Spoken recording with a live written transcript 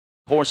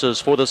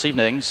Horses for this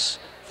evening's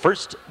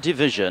First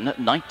Division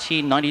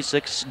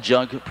 1996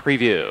 Jug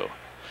Preview.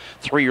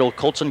 3-year-old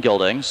Colton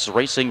Geldings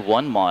racing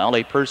 1 mile,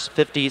 a purse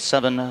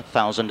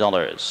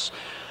 $57,000.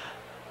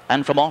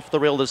 And from off the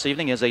rail this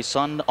evening is a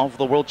son of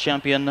the world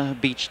champion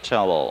Beach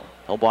Towel,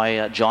 held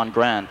by John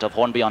Grant of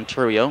Hornby,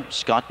 Ontario.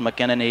 Scott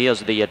McKinnon, he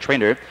is the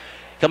trainer.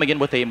 Coming in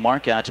with a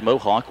mark at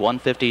Mohawk,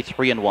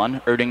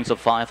 153-1, earnings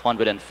of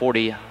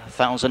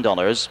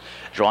 $540,000.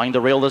 Drawing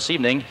the rail this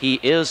evening, he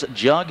is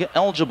jug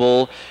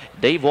eligible.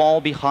 Dave Wall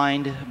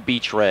behind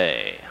Beach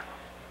Ray.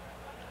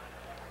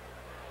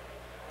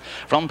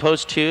 From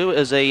post 2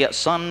 is a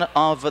son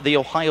of the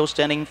Ohio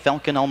standing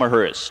Falcon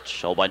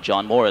Elmerhurst, held by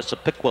John Morris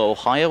of Piqua,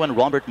 Ohio, and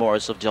Robert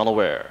Morris of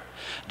Delaware.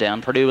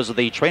 Dan Perdue is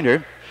the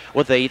trainer,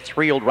 with a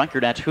 3-year-old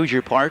record at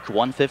Hoosier Park,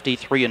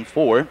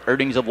 153-4,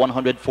 earnings of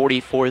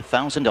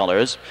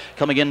 $144,000.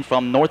 Coming in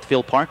from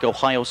Northfield Park,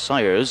 Ohio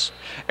Sires,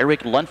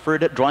 Eric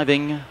Lunford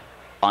driving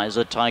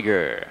Isa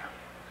Tiger.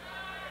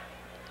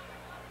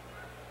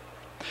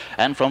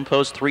 And from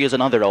post 3 is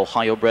another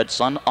Ohio-bred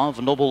son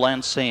of Noble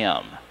Land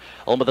Sam,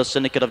 home of the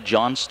Syndicate of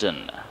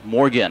Johnston,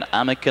 Morgan,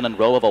 Amican, and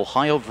Rowe of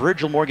Ohio,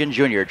 Virgil Morgan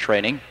Jr.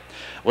 training.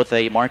 With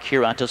a mark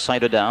here at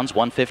Scioto Downs,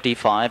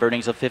 155,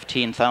 earnings of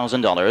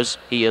 $15,000.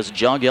 He is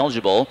jug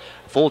eligible.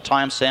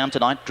 Full-time Sam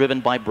tonight, driven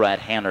by Brad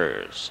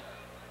Hanners.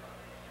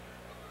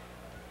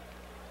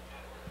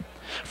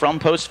 From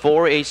post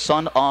 4, a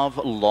son of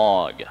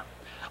Log,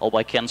 owned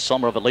by Ken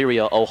Summer of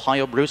Elyria,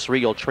 Ohio, Bruce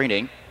Regal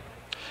training.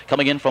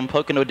 Coming in from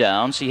Pocono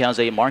Downs, he has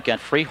a mark at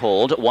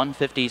Freehold,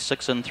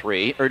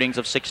 156-3, earnings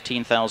of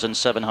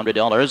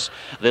 $16,700.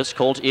 This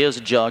colt is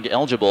jug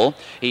eligible.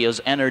 He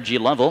is energy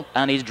level,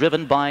 and he's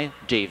driven by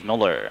Dave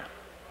Miller.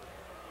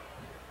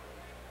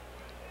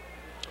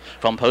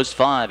 From post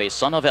 5, a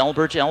son of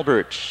Albert,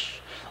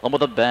 along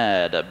with a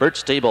bad Burt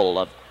Stable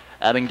of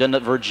Abingdon,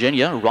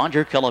 Virginia,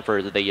 Roger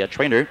Cullifer, the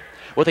trainer,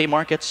 with a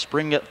mark at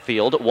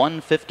Springfield,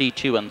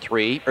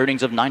 152-3,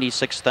 earnings of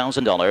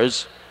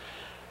 $96,000.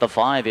 The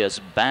 5 is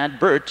Bad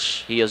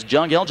Birch. He is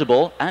jug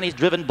eligible, and he's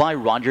driven by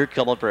Roger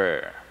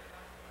Culliper.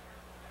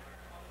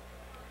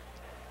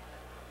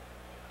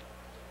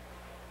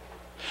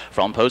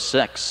 From post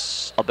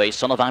 6, a bay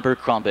son of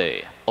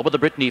Abercrombie, over the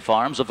Brittany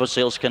Farms of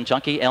Versailles,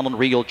 Kentucky, Alan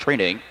Regal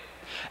training.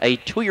 A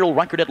 2-year-old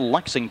record at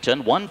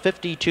Lexington,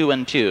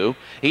 152-2.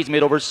 He's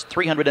made over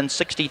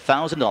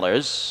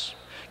 $360,000.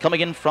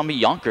 Coming in from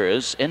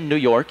Yonkers in New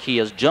York, he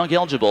is jug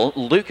eligible.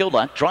 Luke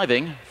Ouellette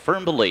driving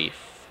Firm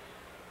Belief.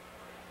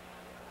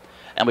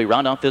 And we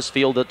round out this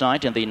field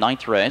tonight in the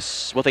 9th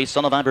race with a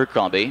son of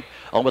Abercrombie,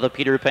 home with the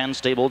Peter Pan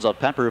Stables of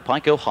Pepper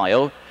Pike,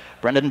 Ohio.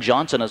 Brendan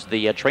Johnson is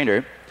the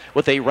trainer,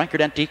 with a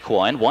record at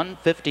DeQuoin,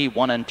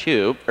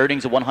 151-2,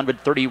 earnings of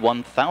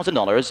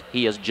 $131,000.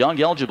 He is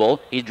jug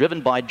eligible. He's driven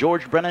by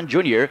George Brennan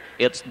Jr.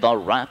 It's the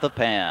Wrath of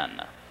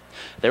Pan.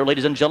 There,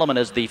 ladies and gentlemen,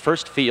 is the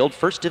first field,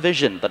 First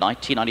Division, the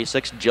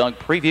 1996 Jug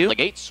Preview. The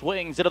gate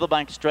swings into the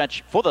back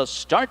stretch for the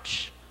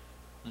start.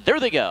 There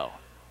they go.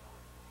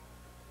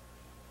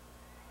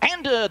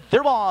 And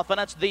they're off,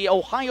 and it's the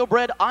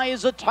Ohio-bred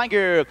Isa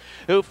Tiger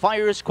who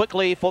fires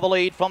quickly for the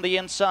lead from the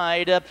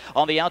inside.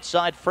 On the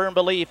outside, Firm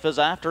Belief is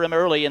after him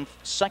early in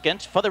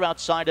second. Further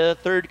outside,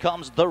 third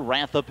comes the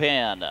Wrath of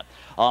Pan.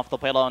 Off the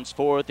pylons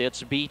fourth,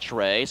 it's Beach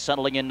Ray.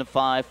 Settling in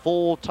 5,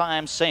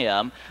 Full-Time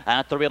Sam.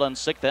 At the rail in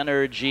sixth,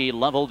 Energy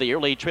Level. The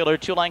early trailer,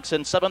 2 lengths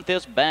in seventh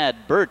is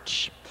Bad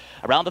Birch.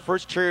 Around the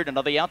first turn and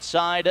on the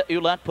outside,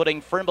 Ouellette putting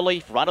Firm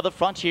Belief right at the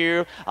front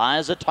here.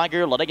 Isa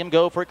Tiger letting him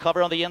go for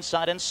cover on the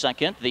inside in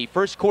second. The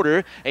first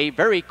quarter, a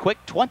very quick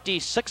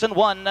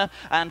 26-1.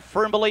 And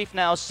Firm Belief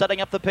now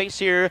setting up the pace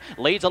here.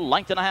 Leads a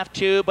length and a half,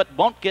 2, but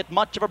won't get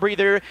much of a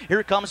breather.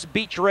 Here comes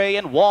Beach Ray,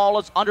 and Wall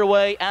is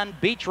underway. And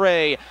Beach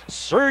Ray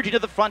surging to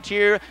the front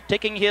here,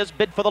 taking his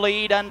bid for the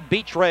lead. And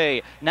Beach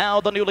Ray,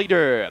 now the new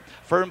leader.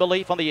 Firm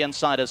Belief on the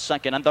inside is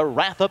second. And the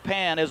Wrath of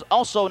Pan is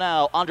also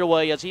now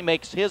underway as he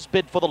makes his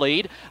bid for the lead.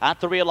 At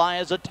the real,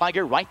 Isa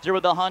Tiger right there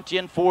with the hunt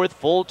in fourth.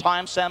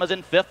 Full-Time Sam is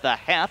in fifth. The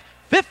half,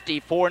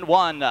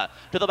 54-1.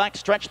 To the back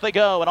stretch they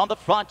go, and on the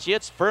front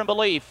it's Firm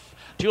Belief.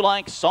 2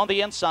 lengths on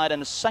the inside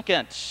and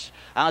second.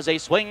 As they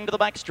swing to the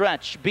back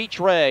stretch, Beach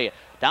Ray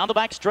down the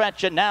back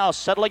stretch, and now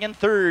settling in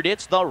third,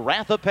 it's the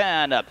Wrath of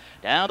Pan.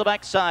 Down the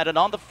backside and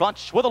on the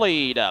front with the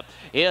lead,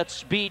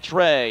 it's Beach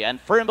Ray and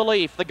Firm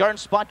Belief. The Garden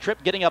Spot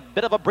Trip getting a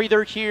bit of a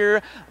breather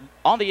here.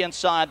 On the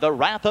inside, the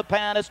Wrath of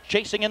Pan is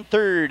chasing in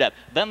third.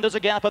 Then there's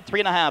a gap of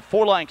 3.5,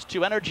 4 lengths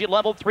to Energy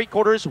Level,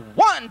 3/4,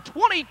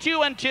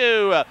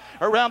 122-2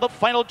 around the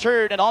final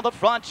turn. And on the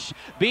front,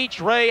 Beach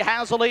Ray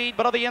has a lead,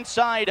 but on the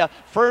inside,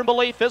 Firm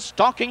Belief is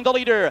stalking the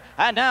leader.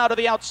 And now to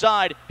the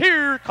outside,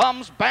 here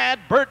comes Bad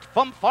Bert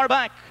from far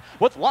back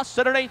with less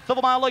than 1/8 of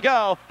a mile to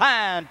go.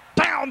 And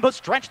down the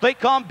stretch they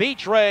come.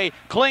 Beach Ray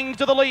clings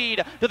to the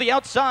lead. To the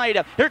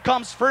outside, here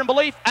comes Firm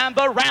Belief and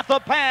the Wrath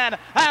of Pan.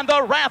 And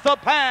the Wrath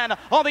of Pan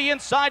on the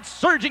inside,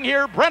 surging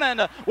here.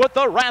 Brennan with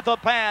the Wrath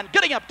of Pan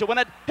getting up to win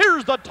it.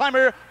 Here's the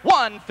timer,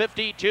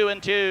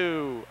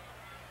 152-2.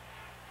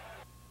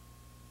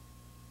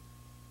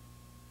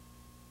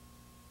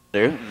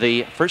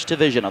 The first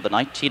division of the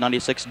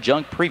 1996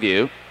 Jug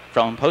Preview.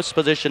 From post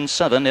position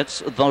 7, it's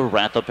the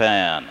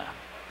Rathapan.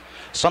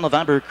 Son of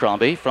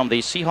Abercrombie from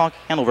the Seahawk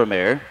Hanover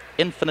mare,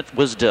 Infinite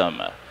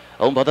Wisdom.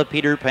 Owned by the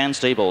Peter Pan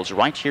Stables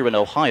right here in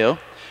Ohio.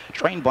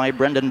 Trained by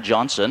Brendan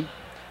Johnson.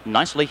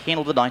 Nicely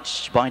handled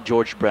tonight by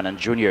George Brennan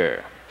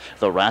Jr.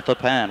 The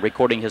Rathapan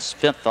recording his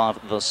 5th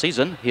of the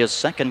season, his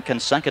 2nd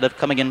consecutive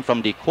coming in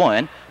from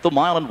DeQuoin, the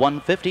mile in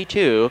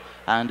 1:52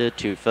 and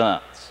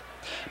 2/5.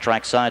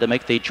 Trackside to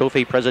make the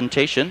trophy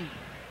presentation,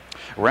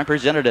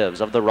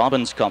 representatives of the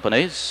Robbins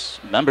Companies,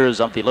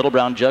 members of the Little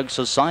Brown Jug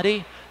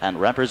Society,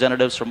 and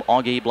representatives from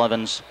Augie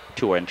Blevins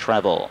Tour and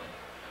Travel.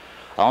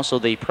 Also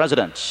the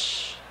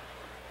president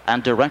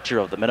and director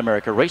of the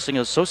Mid-America Racing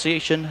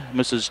Association,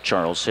 Mrs.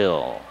 Charles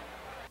Hill.